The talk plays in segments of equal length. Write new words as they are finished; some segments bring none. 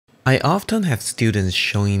I often have students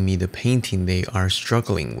showing me the painting they are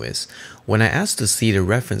struggling with. When I ask to see the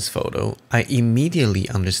reference photo, I immediately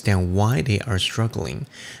understand why they are struggling,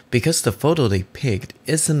 because the photo they picked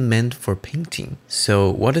isn't meant for painting.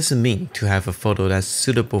 So what does it mean to have a photo that's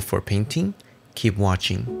suitable for painting? Keep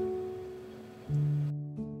watching.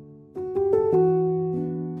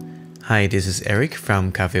 Hi, this is Eric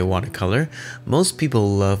from Cafe Watercolor. Most people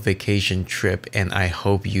love vacation trip and I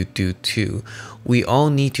hope you do too. We all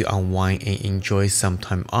need to unwind and enjoy some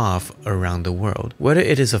time off around the world. Whether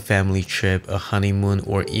it is a family trip, a honeymoon,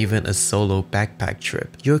 or even a solo backpack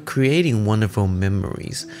trip, you're creating wonderful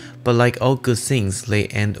memories. But like all good things, they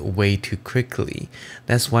end way too quickly.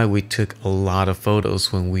 That's why we took a lot of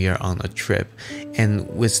photos when we are on a trip. And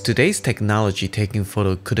with today's technology, taking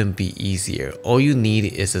photos couldn't be easier. All you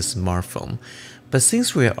need is a smartphone. But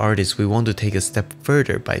since we're artists, we want to take a step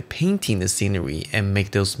further by painting the scenery and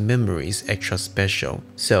make those memories extra special.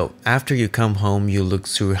 So after you come home, you look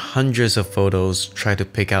through hundreds of photos, try to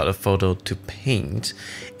pick out a photo to paint.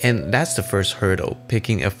 And that's the first hurdle,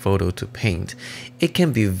 picking a photo to paint. It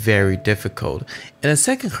can be very difficult. And the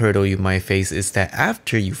second hurdle you might face is that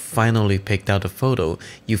after you finally picked out a photo,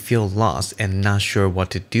 you feel lost and not sure what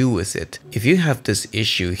to do with it. If you have this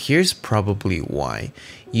issue, here's probably why.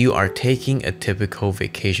 You are taking a typical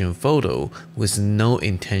vacation photo with no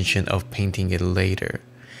intention of painting it later.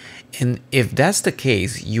 And if that's the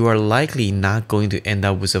case, you are likely not going to end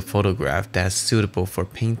up with a photograph that's suitable for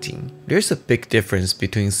painting. There's a big difference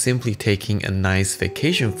between simply taking a nice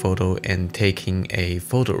vacation photo and taking a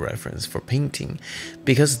photo reference for painting,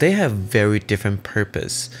 because they have very different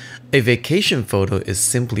purpose. A vacation photo is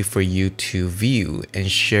simply for you to view and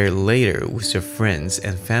share later with your friends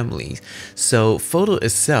and family, so photo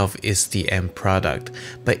itself is the end product.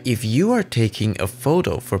 But if you are taking a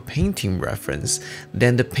photo for painting reference,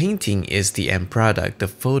 then the painting is the end product. The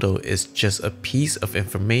photo is just a piece of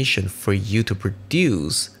information for you to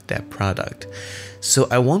produce that product. So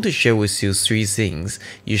I want to share with you 3 things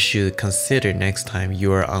you should consider next time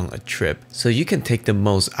you are on a trip, so you can take the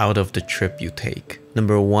most out of the trip you take.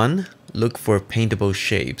 Number 1, look for paintable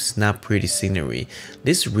shapes, not pretty scenery.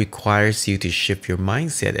 This requires you to shift your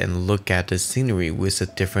mindset and look at the scenery with a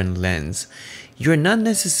different lens. You're not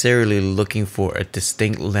necessarily looking for a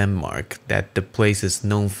distinct landmark that the place is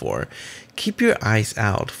known for. Keep your eyes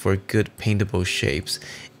out for good paintable shapes.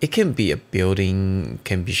 It can be a building,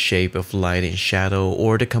 can be shape of light and shadow,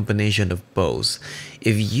 or the combination of both.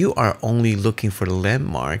 If you are only looking for the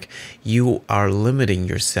landmark, you are limiting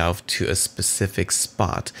yourself to a specific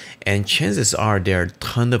spot, and chances are there are a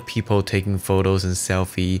ton of people taking photos and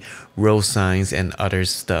selfie, road signs, and other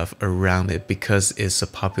stuff around it because it's a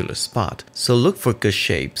popular spot. So look for good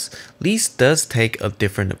shapes. These does take a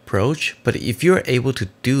different approach, but if you're able to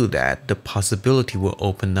do that, the possibility will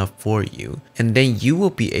open up for you, and then you will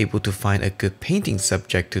be able to find a good painting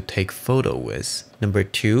subject to take photo with. Number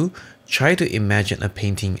 2, try to imagine a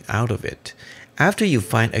painting out of it. After you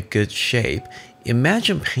find a good shape,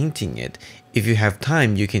 imagine painting it. If you have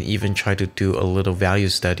time, you can even try to do a little value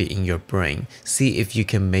study in your brain. See if you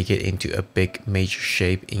can make it into a big major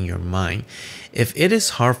shape in your mind. If it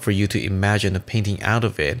is hard for you to imagine a painting out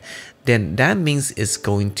of it, then that means it's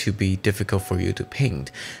going to be difficult for you to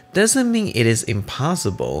paint. Doesn't mean it is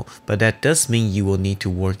impossible, but that does mean you will need to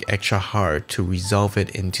work extra hard to resolve it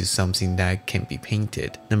into something that can be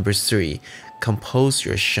painted. Number 3, compose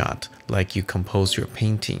your shot like you compose your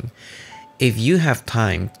painting. If you have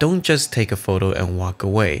time, don't just take a photo and walk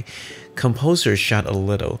away. Compose your shot a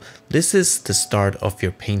little. This is the start of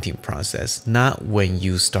your painting process, not when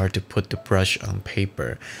you start to put the brush on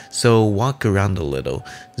paper. So walk around a little,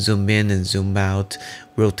 zoom in and zoom out,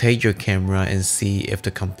 rotate your camera and see if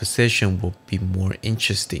the composition will be more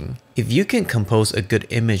interesting. If you can compose a good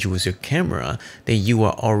image with your camera, then you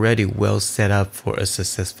are already well set up for a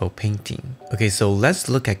successful painting. Okay, so let's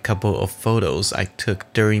look at a couple of photos I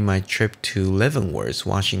took during my trip to Leavenworth,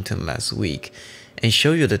 Washington last week, and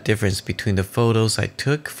show you the difference between the photos I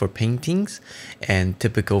took for paintings and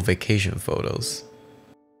typical vacation photos.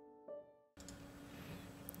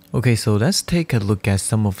 Okay, so let's take a look at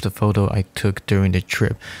some of the photos I took during the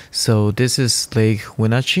trip. So this is Lake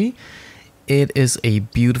Wenatchee. It is a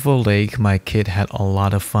beautiful lake. My kid had a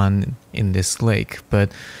lot of fun in this lake,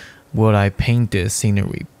 but would I paint this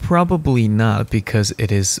scenery? Probably not, because it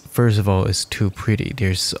is, first of all, it's too pretty.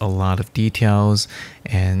 There's a lot of details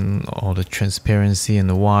and all the transparency in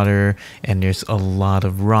the water, and there's a lot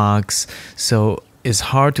of rocks. So it's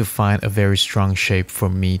hard to find a very strong shape for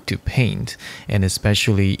me to paint. And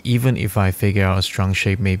especially even if I figure out a strong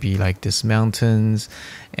shape, maybe like this mountains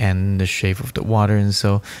and the shape of the water, and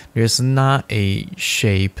so there's not a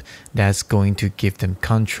shape that's going to give them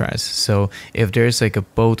contrast. So if there's like a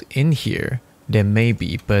boat in here, then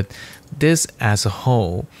maybe, but this as a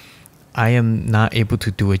whole, I am not able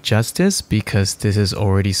to do it justice because this is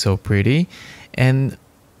already so pretty, and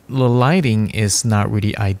the lighting is not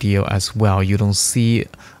really ideal as well. You don't see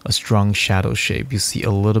a strong shadow shape. You see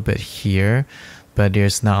a little bit here, but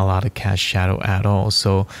there's not a lot of cast shadow at all.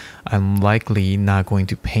 So I'm likely not going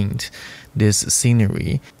to paint this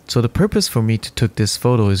scenery. So the purpose for me to take this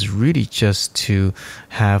photo is really just to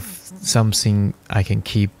have something I can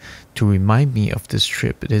keep to remind me of this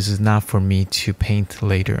trip. This is not for me to paint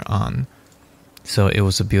later on. So it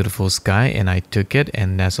was a beautiful sky and I took it,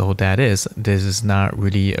 and that's all that is. This is not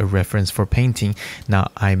really a reference for painting. Now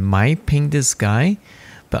I might paint this sky,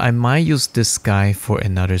 but I might use this sky for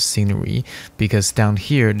another scenery, because down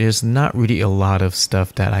here there's not really a lot of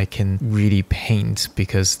stuff that I can really paint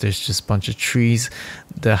because there's just a bunch of trees.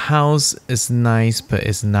 The house is nice, but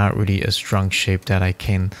it's not really a strong shape that I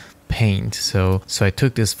can paint. So I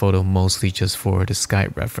took this photo mostly just for the sky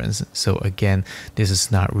reference. So again, this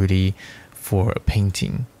is not really for a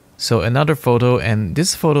painting. So another photo, and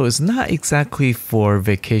this photo is not exactly for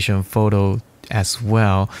vacation photo as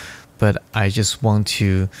well, but I just want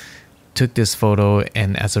to took this photo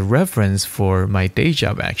and as a reference for my day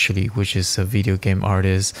job actually, which is a video game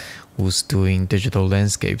artist who's doing digital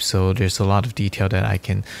landscape. So there's a lot of detail that I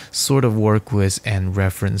can sort of work with and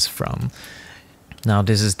reference from. Now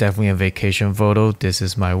this is definitely a vacation photo. This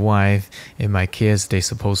is my wife and my kids. They're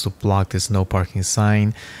supposed to block this no parking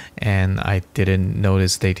sign, and I didn't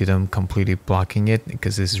notice they didn't completely blocking it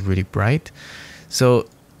because this is really bright. So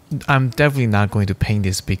I'm definitely not going to paint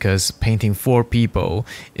this because painting 4 people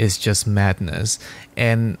is just madness.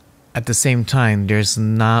 And at the same time, there's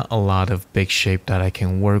not a lot of big shape that I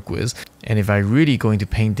can work with. And if I really going to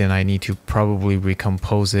paint, then I need to probably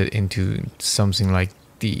recompose it into something like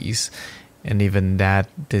these. And even that,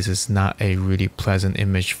 this is not a really pleasant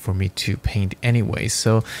image for me to paint anyway.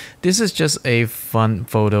 So this is just a fun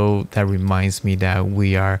photo that reminds me that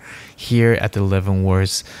we are here at the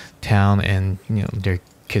Leavenworth town, and you know, their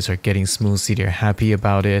kids are getting smoothie, they're happy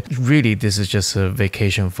about it. Really, this is just a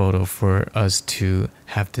vacation photo for us to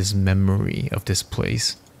have this memory of this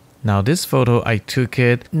place. Now this photo, I took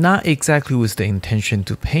it not exactly with the intention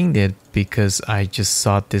to paint it, because I just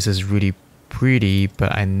thought this is really pretty,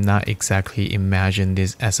 but I not exactly imagine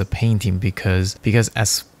this as a painting because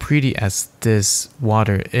as pretty as this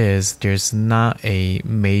water is, there's not a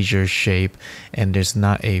major shape and there's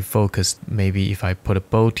not a focus. Maybe if I put a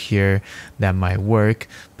boat here, that might work,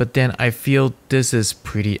 but then I feel this is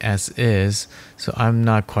pretty as is, so I'm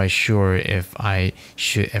not quite sure if I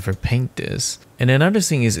should ever paint this. And another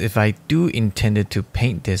thing is, if I do intended to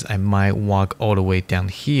paint this, I might walk all the way down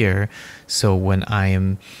here, so when I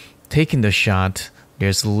am taking the shot,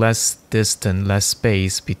 there's less distance, less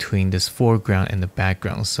space between this foreground and the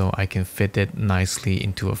background, so I can fit it nicely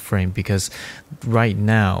into a frame. Because right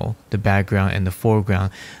now, the background and the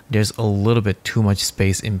foreground, there's a little bit too much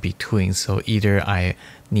space in between. So either I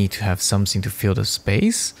need to have something to fill the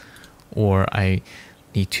space, or I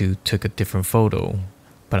need to take a different photo.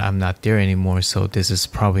 But I'm not there anymore, so this is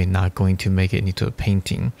probably not going to make it into a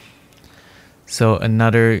painting. So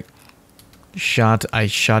another shot, I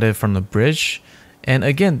shot it from the bridge, and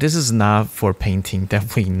again, this is not for painting,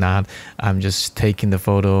 definitely not. I'm just taking the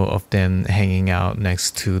photo of them hanging out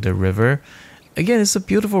next to the river. Again, it's a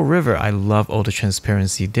beautiful river. I love all the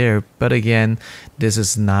transparency there, but again, this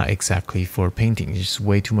is not exactly for painting. It's just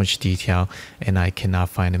way too much detail and I cannot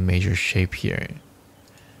find a major shape here.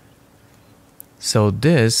 So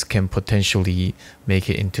this can potentially make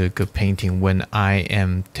it into a good painting. When I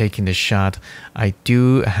am taking the shot, I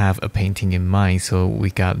do have a painting in mind. So we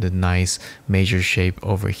got the nice major shape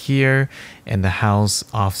over here, and the house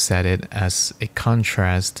offset it as a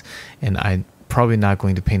contrast. And I'm probably not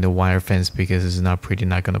going to paint the wire fence because it's not pretty,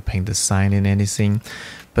 not going to paint the sign and anything.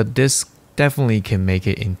 But this definitely can make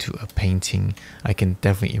it into a painting. I can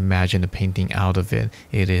definitely imagine a painting out of it.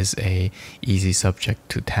 It is a easy subject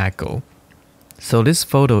to tackle. So this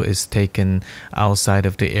photo is taken outside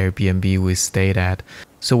of the Airbnb we stayed at.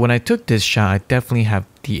 So when I took this shot, I definitely have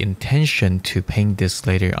the intention to paint this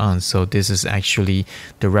later on. So this is actually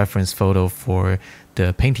the reference photo for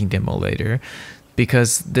the painting demo later.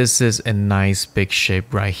 because this is a nice big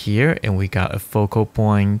shape right here and we got a focal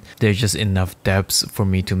point. There's just enough depth for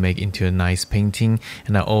me to make into a nice painting,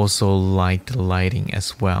 and I also like the lighting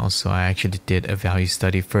as well, so I actually did a value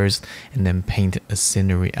study first and then paint a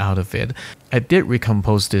scenery out of it. I did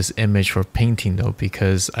recompose this image for painting though,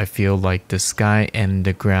 because I feel like the sky and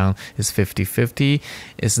the ground is 50-50.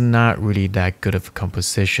 It's not really that good of a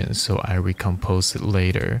composition, so I recompose it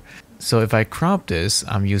later. So if I crop this,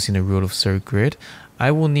 I'm using a rule of third grid. I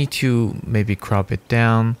will need to maybe crop it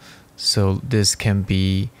down so this can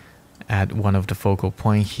be at one of the focal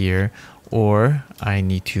point here, or I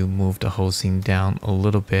need to move the whole scene down a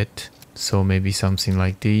little bit. So maybe something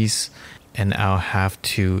like these, and I'll have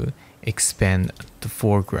to expand the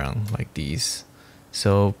foreground like these.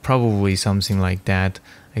 So probably something like that.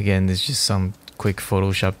 Again, it's just some quick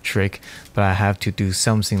Photoshop trick, but I have to do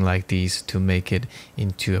something like these to make it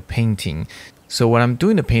into a painting. So when I'm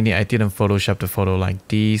doing the painting, I didn't Photoshop the photo like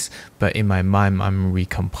these, but in my mind, I'm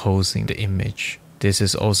recomposing the image. This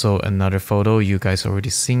is also another photo. You guys already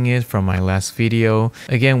seen it from my last video.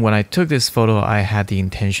 Again, when I took this photo, I had the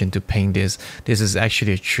intention to paint this. This is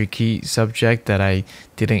actually a tricky subject that I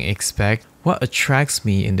didn't expect. What attracts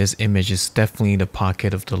me in this image is definitely the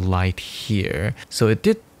pocket of the light here. So it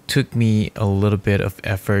took me a little bit of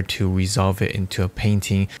effort to resolve it into a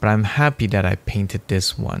painting, but I'm happy that I painted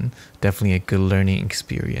this one. Definitely a good learning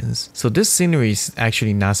experience. So this scenery is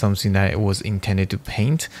actually not something that I was intended to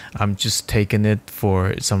paint. I'm just taking it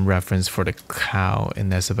for some reference for the cow,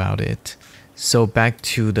 and that's about it. So back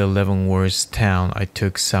to the Leavenworth town, I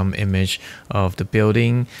took some image of the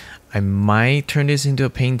building. I might turn this into a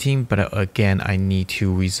painting, but again, I need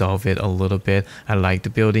to resolve it a little bit. I like the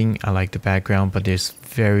building, I like the background, but there's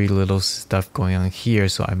very little stuff going on here,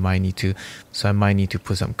 so I might need to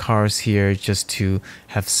put some cars here just to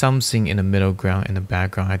have something in the middle ground and the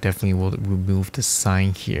background. I definitely will remove the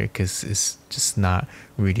sign here because it's just not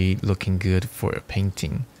really looking good for a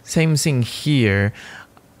painting. Same thing here.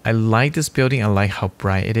 I like this building, I like how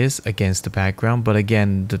bright it is against the background, but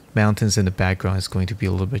again, the mountains in the background is going to be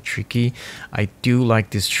a little bit tricky. I do like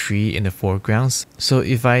this tree in the foreground, so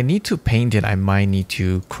if I need to paint it, I might need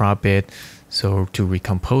to crop it, so to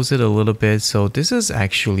recompose it a little bit. So this is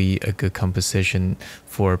actually a good composition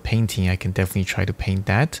for painting. I can definitely try to paint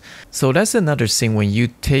that. So that's another thing, when you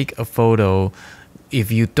take a photo,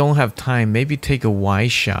 if you don't have time, maybe take a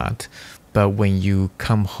wide shot. But when you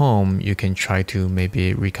come home, you can try to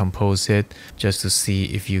maybe recompose it just to see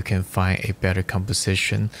if you can find a better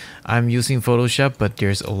composition. I'm using Photoshop, but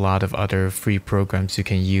there's a lot of other free programs you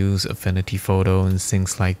can use, Affinity Photo and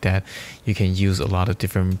things like that. You can use a lot of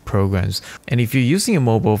different programs. And if you're using a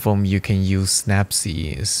mobile phone, you can use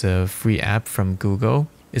Snapseed. It's a free app from Google.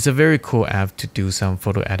 It's a very cool app to do some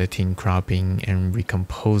photo editing, cropping, and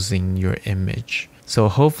recomposing your image. So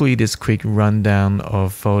hopefully this quick rundown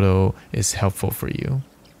of photo is helpful for you.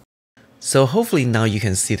 So hopefully now you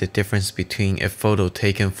can see the difference between a photo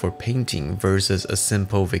taken for painting versus a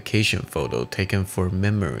simple vacation photo taken for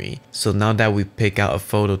memory. So now that we pick out a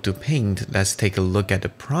photo to paint, let's take a look at the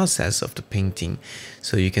process of the painting.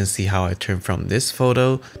 So you can see how I turned from this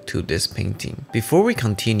photo to this painting. Before we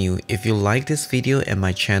continue, if you like this video and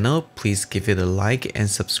my channel, please give it a like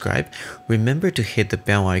and subscribe. Remember to hit the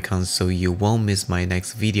bell icon so you won't miss my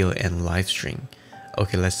next video and live stream.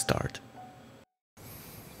 Okay, let's start.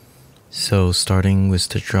 So starting with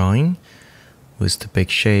the drawing, with the big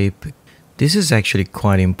shape, this is actually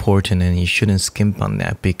quite important and you shouldn't skimp on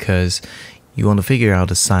that because you want to figure out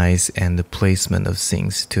the size and the placement of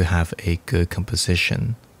things to have a good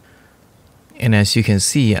composition. And as you can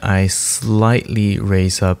see, I slightly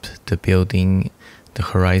raise up the building, the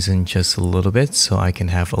horizon just a little bit so I can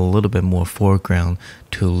have a little bit more foreground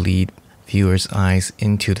to lead viewers' eyes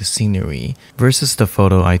into the scenery. Versus the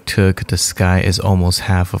photo I took, the sky is almost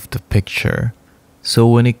half of the picture. So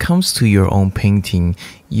when it comes to your own painting,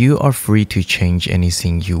 you are free to change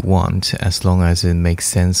anything you want as long as it makes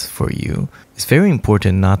sense for you. It's very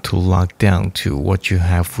important not to lock down to what you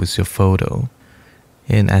have with your photo.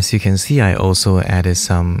 And as you can see, I also added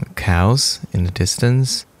some cows in the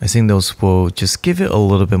distance. I think those will just give it a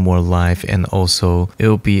little bit more life, and also it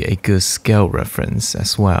will be a good scale reference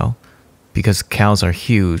as well. Because cows are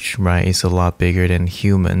huge, right? It's a lot bigger than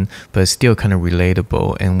human, but it's still kind of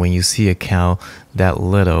relatable. And when you see a cow that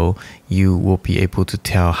little, you will be able to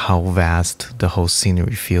tell how vast the whole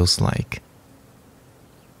scenery feels like.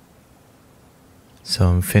 So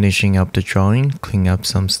I'm finishing up the drawing, clean up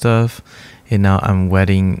some stuff, and now I'm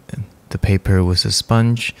wetting the paper with a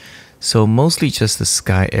sponge. So mostly just the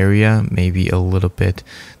sky area, maybe a little bit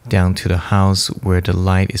down to the house where the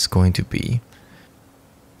light is going to be.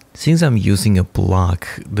 Since I'm using a block,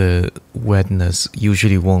 the wetness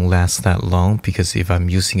usually won't last that long, because if I'm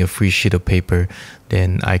using a free sheet of paper,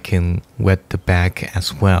 then I can wet the back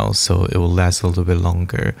as well, so it will last a little bit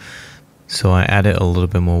longer. So I added a little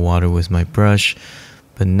bit more water with my brush,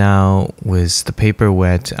 but now with the paper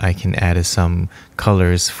wet, I can add some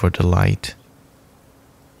colors for the light.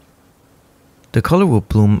 The color will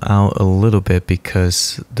bloom out a little bit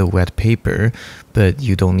because the wet paper, but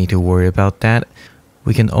you don't need to worry about that.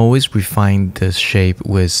 We can always refine the shape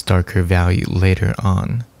with darker value later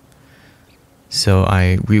on. So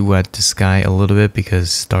I re-wet the sky a little bit because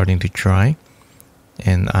it's starting to dry,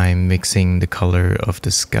 and I'm mixing the color of the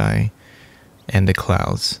sky and the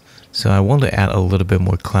clouds. So I want to add a little bit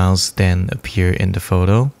more clouds than appear in the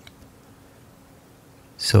photo.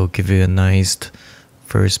 So give it a nice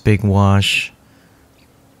first big wash.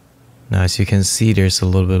 Now as you can see, there's a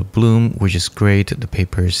little bit of bloom, which is great. The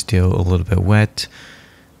paper is still a little bit wet.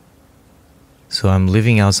 So I'm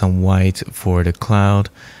leaving out some white for the cloud,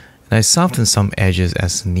 and I soften some edges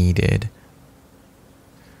as needed.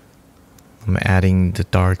 I'm adding the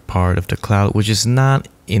dark part of the cloud, which is not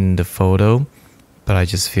in the photo, but I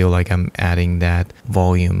just feel like I'm adding that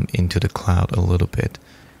volume into the cloud a little bit.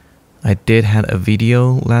 I did have a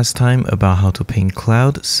video last time about how to paint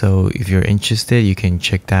cloud, so if you're interested, you can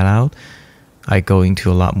check that out. I go into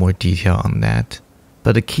a lot more detail on that.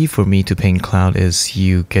 But the key for me to paint cloud is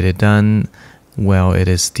you get it done while it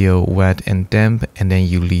is still wet and damp, and then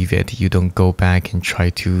you leave it. You don't go back and try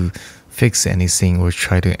to fix anything or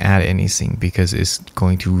try to add anything, because it's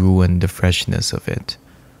going to ruin the freshness of it.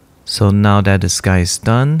 So now that the sky is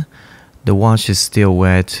done, the wash is still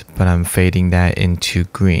wet, but I'm fading that into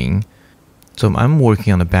green. So I'm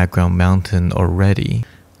working on a background mountain already.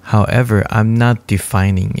 However, I'm not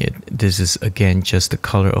defining it. This is again just the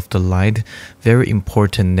color of the light. Very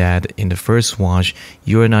important that in the first wash,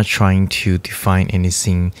 you are not trying to define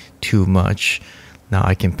anything too much. Now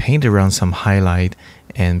I can paint around some highlight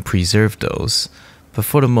and preserve those. But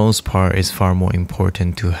for the most part, it's far more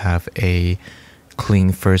important to have a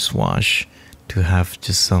clean first wash, to have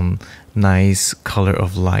just some nice color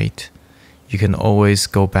of light. You can always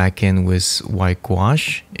go back in with white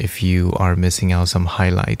gouache if you are missing out some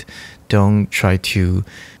highlight. Don't try to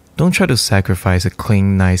sacrifice a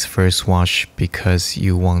clean, nice first wash because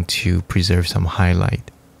you want to preserve some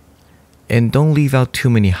highlight. And don't leave out too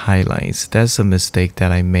many highlights. That's a mistake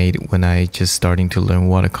that I made when I just starting to learn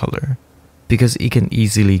watercolor, because it can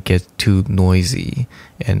easily get too noisy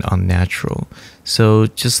and unnatural. So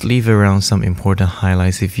just leave around some important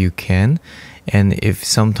highlights if you can. And if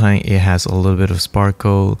sometimes it has a little bit of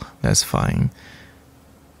sparkle, that's fine.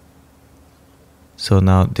 So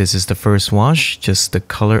now this is the first wash, just the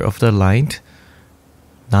color of the light,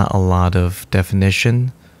 not a lot of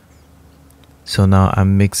definition. So now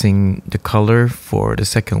I'm mixing the color for the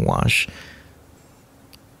second wash.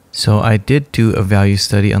 So I did do a value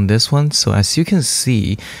study on this one. So as you can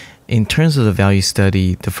see, in terms of the value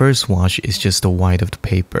study, the first wash is just the white of the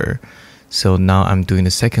paper. So now I'm doing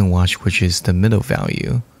the second wash, which is the middle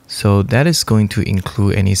value. So that is going to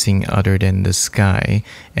include anything other than the sky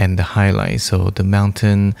and the highlight. So the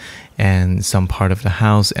mountain and some part of the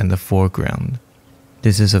house and the foreground.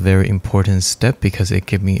 This is a very important step because it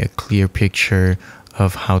gives me a clear picture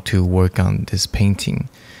of how to work on this painting.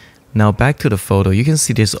 Now back to the photo, you can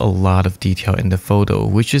see there's a lot of detail in the photo,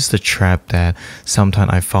 which is the trap that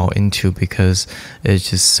sometimes I fall into because it's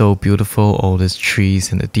just so beautiful, all these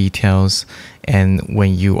trees and the details. And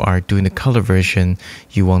when you are doing the color version,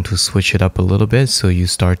 you want to switch it up a little bit, so you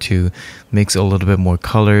start to mix a little bit more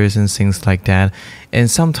colors and things like that. And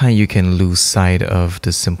sometimes you can lose sight of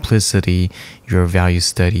the simplicity your value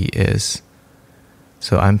study is.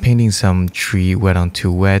 So I'm painting some tree wet on to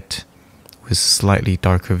wet with slightly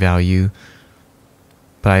darker value,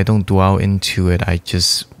 but I don't dwell into it. I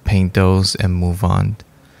just paint those and move on.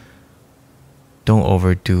 Don't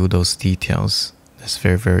overdo those details. That's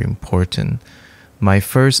very, very important. My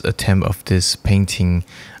first attempt of this painting,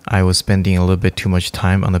 I was spending a little bit too much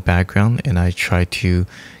time on the background and I tried to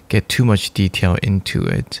get too much detail into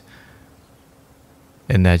it.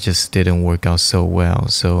 And that just didn't work out so well.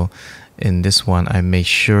 So in this one, I made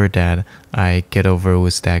sure that I get over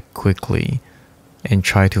with that quickly and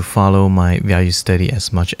try to follow my value study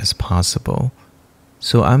as much as possible.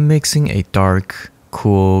 So I'm mixing a dark,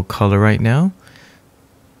 cool color right now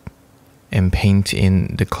and paint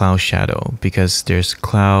in the cloud shadow because there's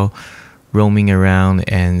cloud roaming around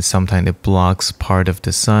and sometimes it blocks part of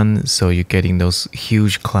the sun. So you're getting those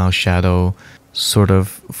huge cloud shadow sort of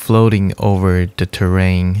floating over the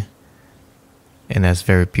terrain. and that's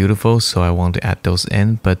very beautiful, so I want to add those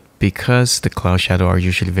in. But because the cloud shadow are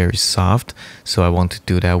usually very soft, so I want to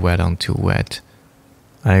do that wet onto wet.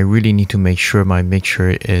 I really need to make sure my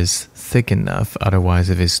mixture is thick enough, otherwise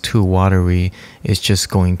if it's too watery, it's just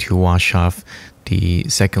going to wash off the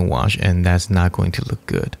second wash, and that's not going to look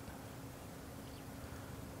good.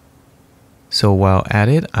 So while at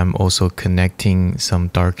it, I'm also connecting some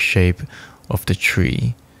dark shape of the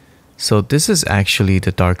tree. So this is actually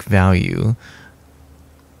the dark value.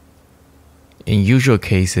 In usual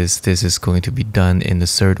cases, this is going to be done in the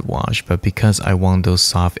third wash, but because I want those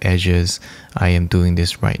soft edges, I am doing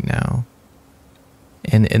this right now.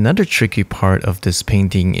 And another tricky part of this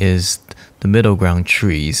painting is the middle ground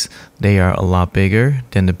trees. They are a lot bigger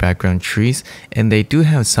than the background trees, and they do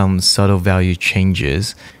have some subtle value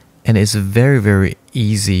changes. And it's very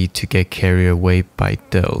easy to get carried away by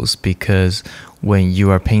those, because when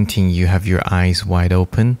you are painting, you have your eyes wide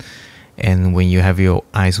open. And when you have your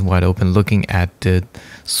eyes wide open looking at the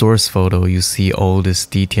source photo, you see all these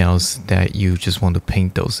details that you just want to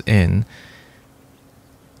paint those in.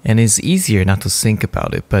 And it's easier not to think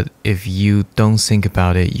about it, but if you don't think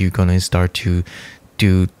about it, you're going to start to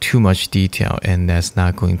do too much detail, and that's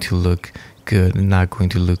not going to look good, not going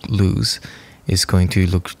to look loose. It's going to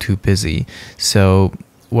look too busy. So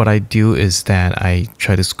what I do is that I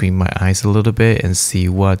try to squint my eyes a little bit and see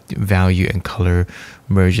what value and color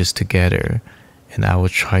merges together. And I will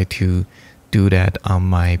try to do that on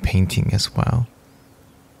my painting as well.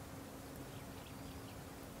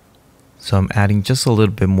 So I'm adding just a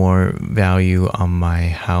little bit more value on my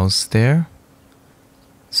house there,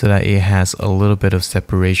 so that it has a little bit of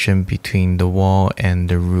separation between the wall and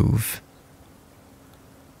the roof.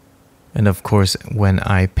 And of course, when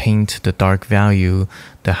I paint the dark value,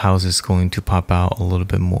 the house is going to pop out a little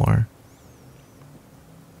bit more.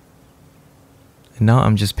 And now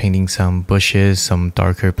I'm just painting some bushes, some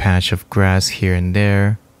darker patch of grass here and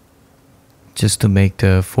there, just to make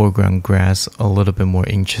the foreground grass a little bit more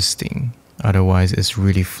interesting. Otherwise, it's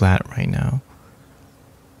really flat right now.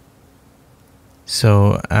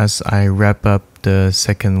 So as I wrap up the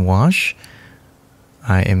second wash,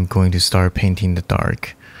 I am going to start painting the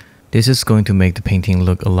dark. This is going to make the painting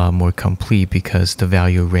look a lot more complete because the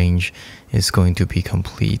value range is going to be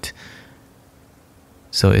complete.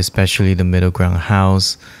 So especially the middle ground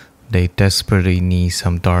house, they desperately need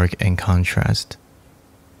some dark and contrast.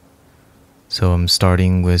 So I'm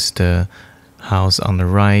starting with the house on the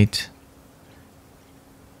right,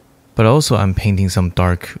 but also I'm painting some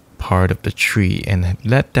dark part of the tree and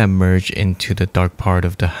let that merge into the dark part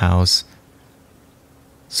of the house.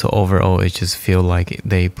 So overall, it just feels like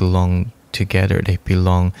they belong together. They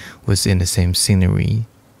belong within the same scenery.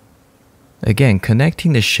 Again,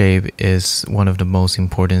 connecting the shape is one of the most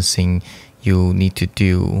important things you need to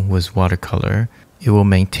do with watercolor. It will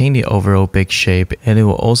maintain the overall big shape, and it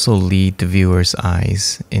will also lead the viewer's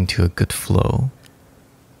eyes into a good flow.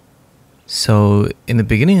 So in the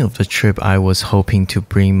beginning of the trip, I was hoping to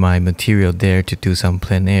bring my material there to do some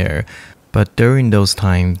plein air. But during those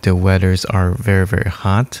times, the weathers are very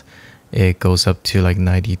hot. It goes up to like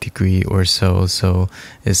 90 degrees or so. So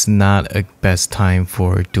it's not a best time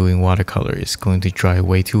for doing watercolor. It's going to dry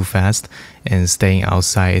way too fast, and staying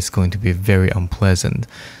outside is going to be very unpleasant.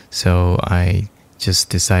 So I just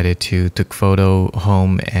decided to take photo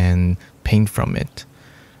home and paint from it.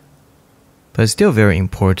 But it's still very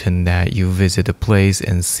important that you visit the place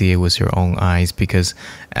and see it with your own eyes, because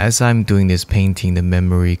as I'm doing this painting, the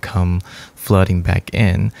memory come flooding back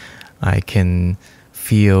in. I can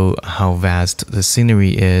feel how vast the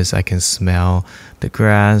scenery is. I can smell the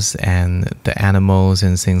grass and the animals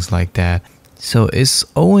and things like that. So it's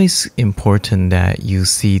always important that you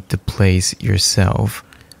see the place yourself.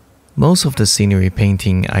 Most of the scenery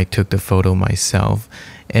painting, I took the photo myself.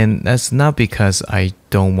 And that's not because I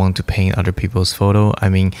don't want to paint other people's photo. I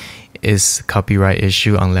mean, it's copyright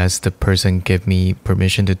issue unless the person give me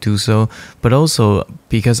permission to do so. But also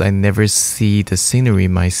because I never see the scenery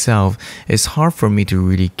myself, it's hard for me to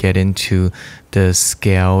really get into the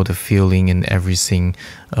scale, the feeling, and everything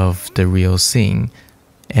of the real scene.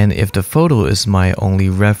 And if the photo is my only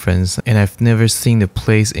reference and I've never seen the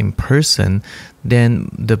place in person, then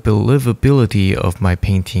the believability of my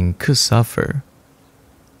painting could suffer.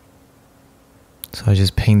 So I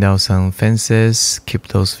just paint out some fences, keep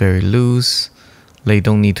those very loose. They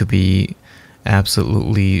don't need to be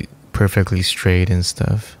absolutely perfectly straight and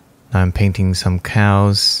stuff. Now I'm painting some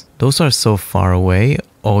cows. Those are so far away,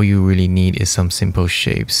 all you really need is some simple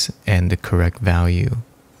shapes and the correct value.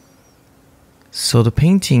 So the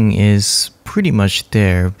painting is pretty much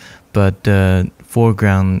there, but the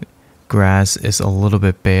foreground grass is a little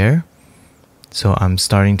bit bare. So I'm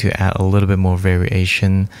starting to add a little bit more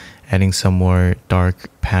variation, adding some more dark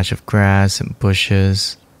patch of grass and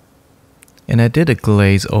bushes. And I did a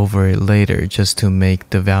glaze over it later just to make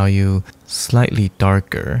the value slightly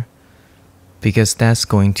darker, because that's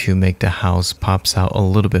going to make the house pops out a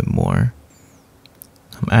little bit more.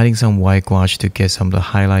 I'm adding some white gouache to get some of the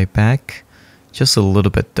highlight back. Just a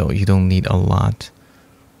little bit though, you don't need a lot.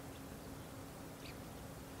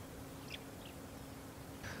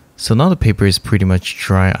 So now the paper is pretty much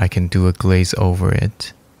dry, I can do a glaze over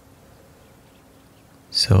it.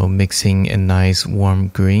 So mixing a nice warm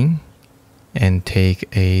green and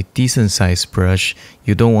take a decent sized brush.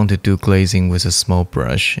 You don't want to do glazing with a small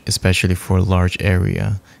brush, especially for a large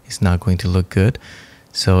area. It's not going to look good.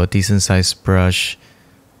 So a decent sized brush.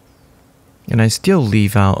 And I still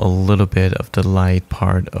leave out a little bit of the light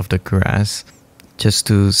part of the grass, just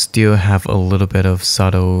to still have a little bit of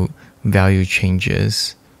subtle value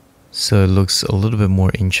changes, so it looks a little bit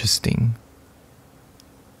more interesting.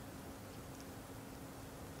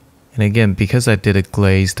 And again, because I did a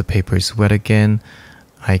glaze, the paper is wet again,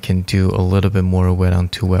 I can do a little bit more wet on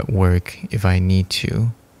to wet work if I need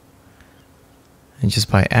to. And just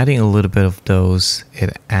by adding a little bit of those,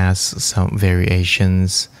 it adds some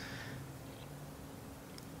variations.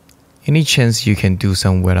 Any chance you can do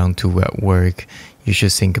some wet on to wet work, you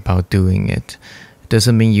should think about doing it. It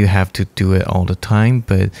doesn't mean you have to do it all the time,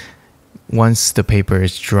 but once the paper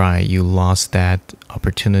is dry, you lost that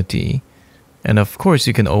opportunity. And of course,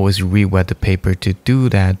 you can always re-wet the paper to do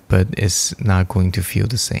that, but it's not going to feel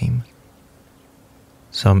the same.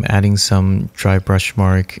 So I'm adding some dry brush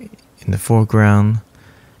mark in the foreground.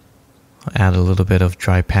 I'll add a little bit of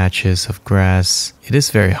dry patches of grass. It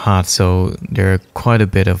is very hot, so there are quite a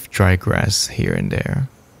bit of dry grass here and there.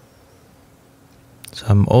 So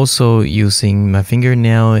I'm also using my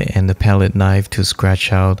fingernail and the palette knife to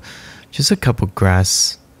scratch out just a couple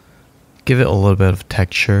grass, give it a little bit of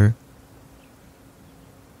texture.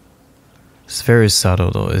 It's very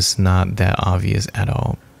subtle though, it's not that obvious at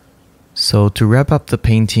all. So to wrap up the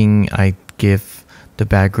painting, I give the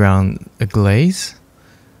background a glaze,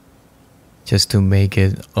 just to make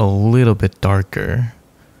it a little bit darker.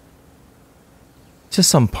 Just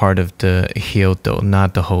some part of the hill though,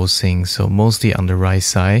 not the whole thing, so mostly on the right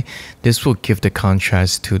side. This will give the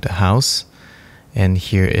contrast to the house. And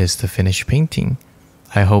here is the finished painting.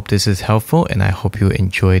 I hope this is helpful and I hope you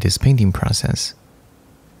enjoy this painting process.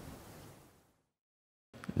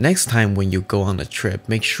 Next time when you go on a trip,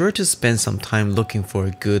 make sure to spend some time looking for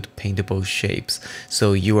good paintable shapes,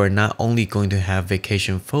 so you are not only going to have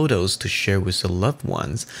vacation photos to share with your loved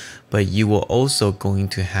ones, but you will also going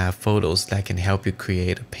to have photos that can help you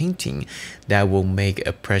create a painting that will make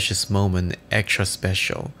a precious moment extra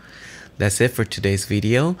special. That's it for today's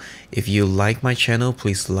video. If you like my channel,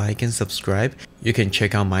 please like and subscribe. You can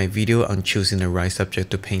check out my video on choosing the right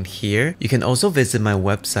subject to paint here. You can also visit my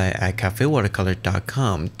website at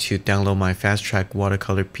cafewatercolor.com to download my Fast Track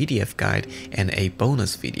Watercolor PDF guide and a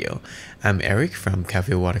bonus video. I'm Eric from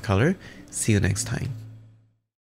Cafe Watercolor. See you next time.